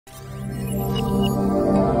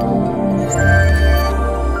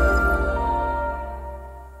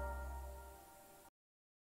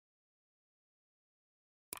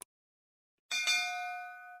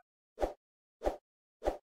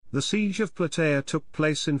The Siege of Plataea took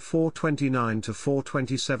place in 429 to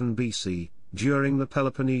 427 BC, during the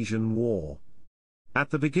Peloponnesian War. At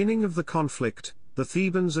the beginning of the conflict, the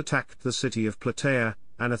Thebans attacked the city of Plataea,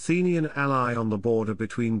 an Athenian ally on the border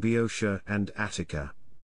between Boeotia and Attica.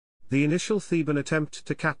 The initial Theban attempt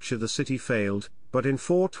to capture the city failed, but in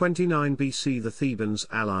 429 BC the Thebans'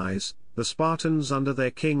 allies, the Spartans under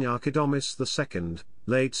their king Archidamus II,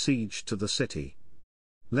 laid siege to the city.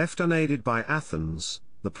 Left unaided by Athens,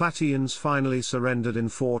 the Plataeans finally surrendered in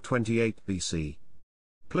 428 BC.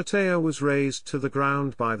 Plataea was razed to the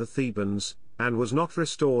ground by the Thebans, and was not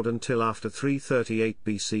restored until after 338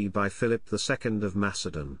 BC by Philip II of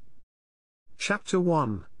Macedon. Chapter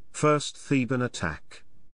 1, First Theban Attack.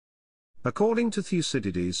 According to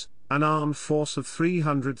Thucydides, an armed force of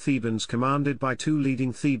 300 Thebans commanded by two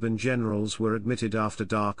leading Theban generals were admitted after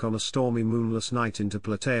dark on a stormy moonless night into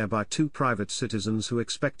Plataea by two private citizens who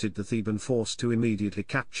expected the Theban force to immediately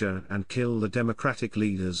capture and kill the democratic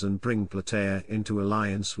leaders and bring Plataea into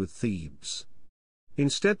alliance with Thebes.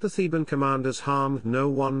 Instead, the Theban commanders harmed no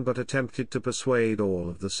one but attempted to persuade all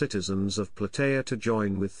of the citizens of Plataea to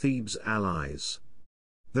join with Thebes' allies.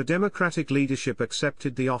 The democratic leadership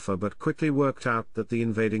accepted the offer but quickly worked out that the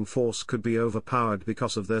invading force could be overpowered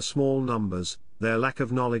because of their small numbers, their lack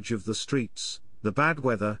of knowledge of the streets, the bad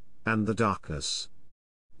weather, and the darkness.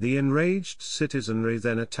 The enraged citizenry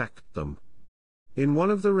then attacked them. In one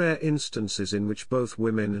of the rare instances in which both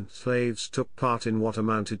women and slaves took part in what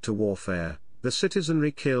amounted to warfare, the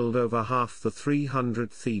citizenry killed over half the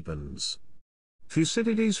 300 Thebans.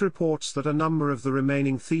 Thucydides reports that a number of the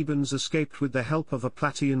remaining Thebans escaped with the help of a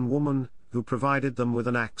Plataean woman, who provided them with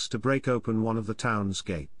an axe to break open one of the town's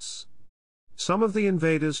gates. Some of the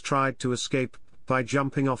invaders tried to escape by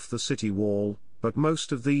jumping off the city wall, but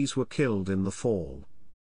most of these were killed in the fall.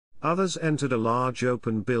 Others entered a large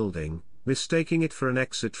open building, mistaking it for an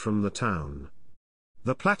exit from the town.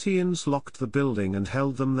 The Plataeans locked the building and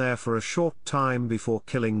held them there for a short time before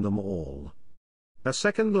killing them all. A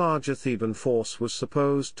second larger Theban force was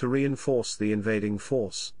supposed to reinforce the invading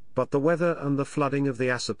force, but the weather and the flooding of the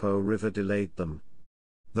Asapo River delayed them.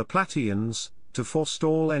 The Plataeans, to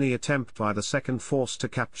forestall any attempt by the second force to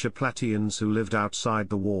capture Plataeans who lived outside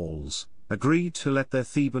the walls, agreed to let their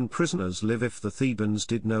Theban prisoners live if the Thebans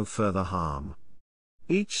did no further harm.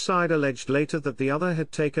 Each side alleged later that the other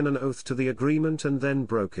had taken an oath to the agreement and then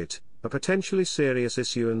broke it, a potentially serious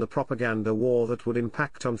issue in the propaganda war that would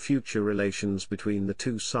impact on future relations between the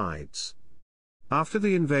two sides. After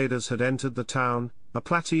the invaders had entered the town, a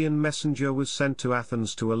Plataean messenger was sent to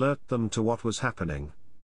Athens to alert them to what was happening.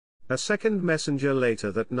 A second messenger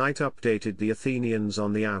later that night updated the Athenians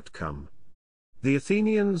on the outcome. The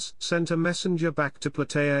Athenians sent a messenger back to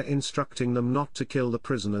Plataea instructing them not to kill the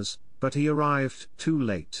prisoners, but he arrived too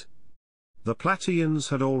late. The Plataeans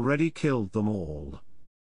had already killed them all.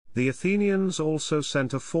 The Athenians also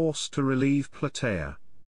sent a force to relieve Plataea.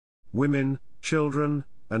 Women, children,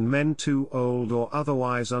 and men too old or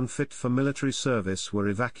otherwise unfit for military service were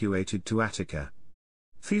evacuated to Attica.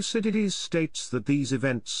 Thucydides states that these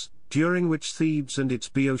events, during which Thebes and its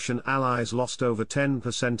Boeotian allies lost over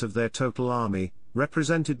 10% of their total army,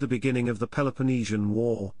 represented the beginning of the Peloponnesian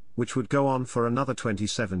War, which would go on for another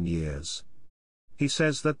 27 years. He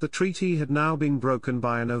says that the treaty had now been broken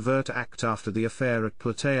by an overt act after the affair at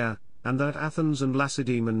Plataea, and that Athens and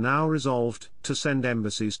Lacedaemon now resolved to send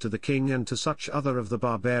embassies to the king and to such other of the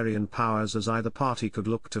barbarian powers as either party could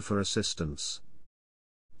look to for assistance.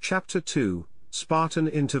 Chapter 2, Spartan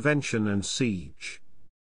Intervention and Siege.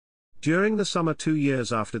 During the summer 2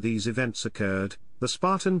 years after these events occurred, the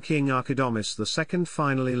Spartan king Archidamus II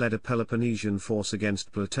finally led a Peloponnesian force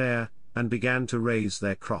against Plataea, and began to raze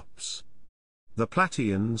their crops. The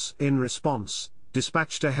Plataeans, in response,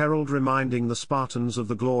 dispatched a herald reminding the Spartans of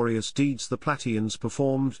the glorious deeds the Plataeans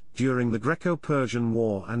performed during the Greco-Persian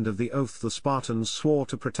War and of the oath the Spartans swore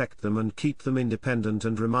to protect them and keep them independent,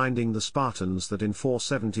 and reminding the Spartans that in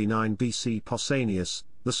 479 BC Pausanias,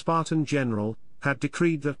 the Spartan general, had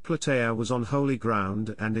decreed that Plataea was on holy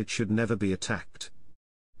ground and it should never be attacked.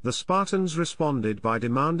 The Spartans responded by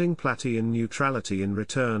demanding Plataean neutrality in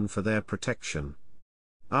return for their protection.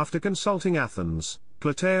 After consulting Athens,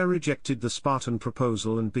 Plataea rejected the Spartan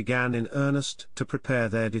proposal and began in earnest to prepare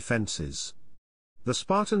their defenses. The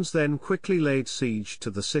Spartans then quickly laid siege to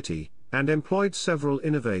the city, and employed several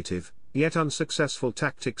innovative, yet unsuccessful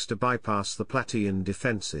tactics to bypass the Plataean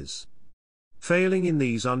defenses. Failing in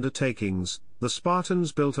these undertakings, the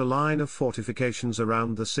Spartans built a line of fortifications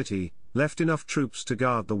around the city, left enough troops to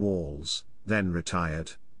guard the walls, then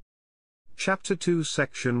retired. Chapter 2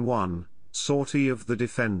 Section 1, Sortie of the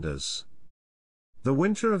Defenders. The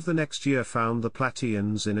winter of the next year found the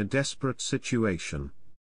Plataeans in a desperate situation.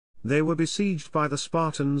 They were besieged by the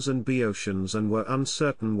Spartans and Boeotians and were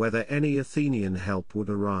uncertain whether any Athenian help would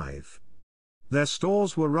arrive. Their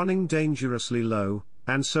stores were running dangerously low,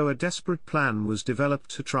 and so a desperate plan was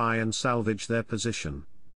developed to try and salvage their position.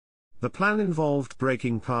 The plan involved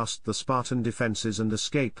breaking past the Spartan defenses and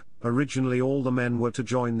escape. Originally all the men were to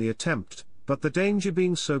join the attempt, but the danger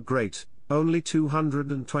being so great, only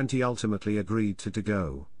 220 ultimately agreed to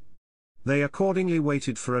go. They accordingly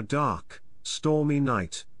waited for a dark, stormy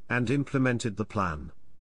night, and implemented the plan.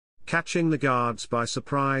 Catching the guards by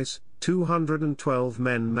surprise, 212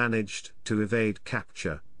 men managed to evade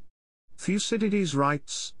capture. Thucydides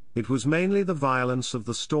writes, "It was mainly the violence of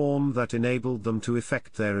the storm that enabled them to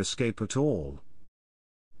effect their escape at all."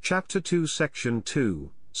 Chapter 2 Section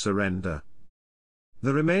 2, Surrender.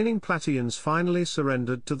 The remaining Plataeans finally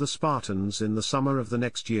surrendered to the Spartans in the summer of the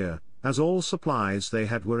next year, as all supplies they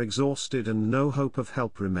had were exhausted and no hope of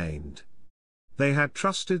help remained. They had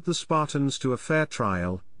trusted the Spartans to a fair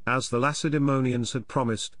trial, as the Lacedaemonians had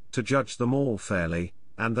promised, to judge them all fairly,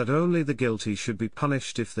 and that only the guilty should be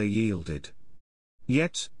punished if they yielded.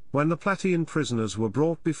 Yet, when the Plataean prisoners were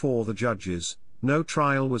brought before the judges, no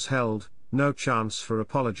trial was held, no chance for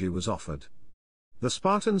apology was offered. The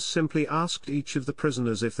Spartans simply asked each of the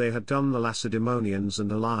prisoners if they had done the Lacedaemonians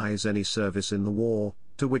and allies any service in the war,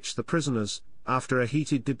 to which the prisoners, after a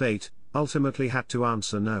heated debate, ultimately had to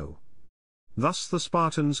answer no. Thus the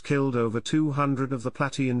Spartans killed over 200 of the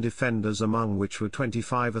Plataean defenders, among which were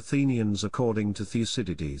 25 Athenians according to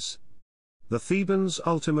Thucydides. The Thebans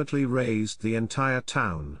ultimately razed the entire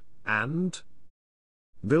town, and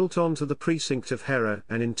built onto the precinct of Hera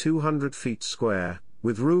and in 200 feet square,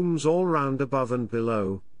 with rooms all round above and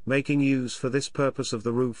below, making use for this purpose of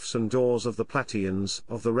the roofs and doors of the Plataeans.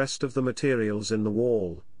 Of the rest of the materials in the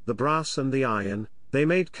wall, the brass and the iron, they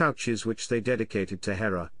made couches which they dedicated to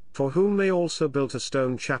Hera, for whom they also built a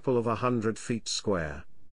stone chapel of 100 feet square.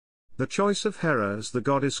 The choice of Hera as the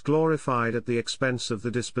goddess glorified at the expense of the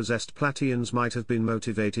dispossessed Plataeans might have been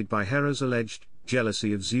motivated by Hera's alleged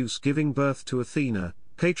jealousy of Zeus giving birth to Athena,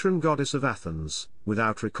 patron goddess of Athens,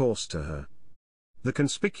 without recourse to her. The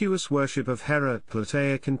conspicuous worship of Hera at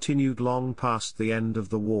Plataea continued long past the end of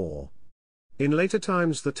the war. In later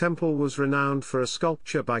times the temple was renowned for a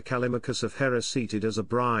sculpture by Callimachus of Hera seated as a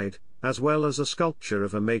bride, as well as a sculpture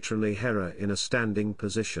of a matronly Hera in a standing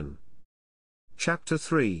position. Chapter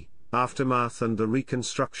 3, Aftermath and the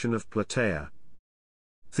Reconstruction of Plataea.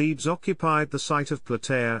 Thebes occupied the site of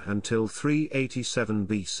Plataea until 387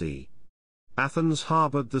 BC. Athens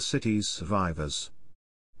harbored the city's survivors.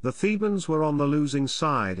 The Thebans were on the losing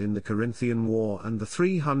side in the Corinthian War, and the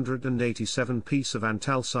 387 Peace of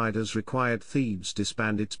Antalcidas required Thebes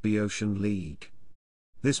disband its Boeotian League.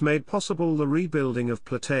 This made possible the rebuilding of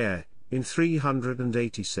Plataea in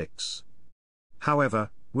 386. However,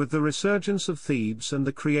 with the resurgence of Thebes and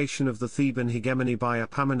the creation of the Theban hegemony by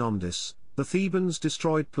Epaminondas, the Thebans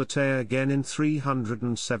destroyed Plataea again in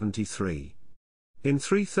 373. In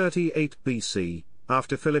 338 BC,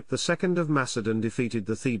 after Philip II of Macedon defeated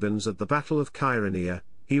the Thebans at the Battle of Chaeronea,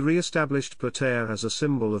 he re-established Plataea as a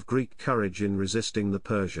symbol of Greek courage in resisting the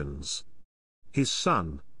Persians. His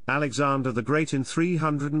son, Alexander the Great in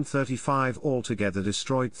 335 altogether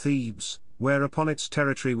destroyed Thebes, whereupon its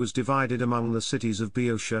territory was divided among the cities of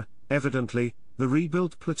Boeotia. Evidently, the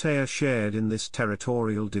rebuilt Plataea shared in this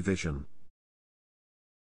territorial division.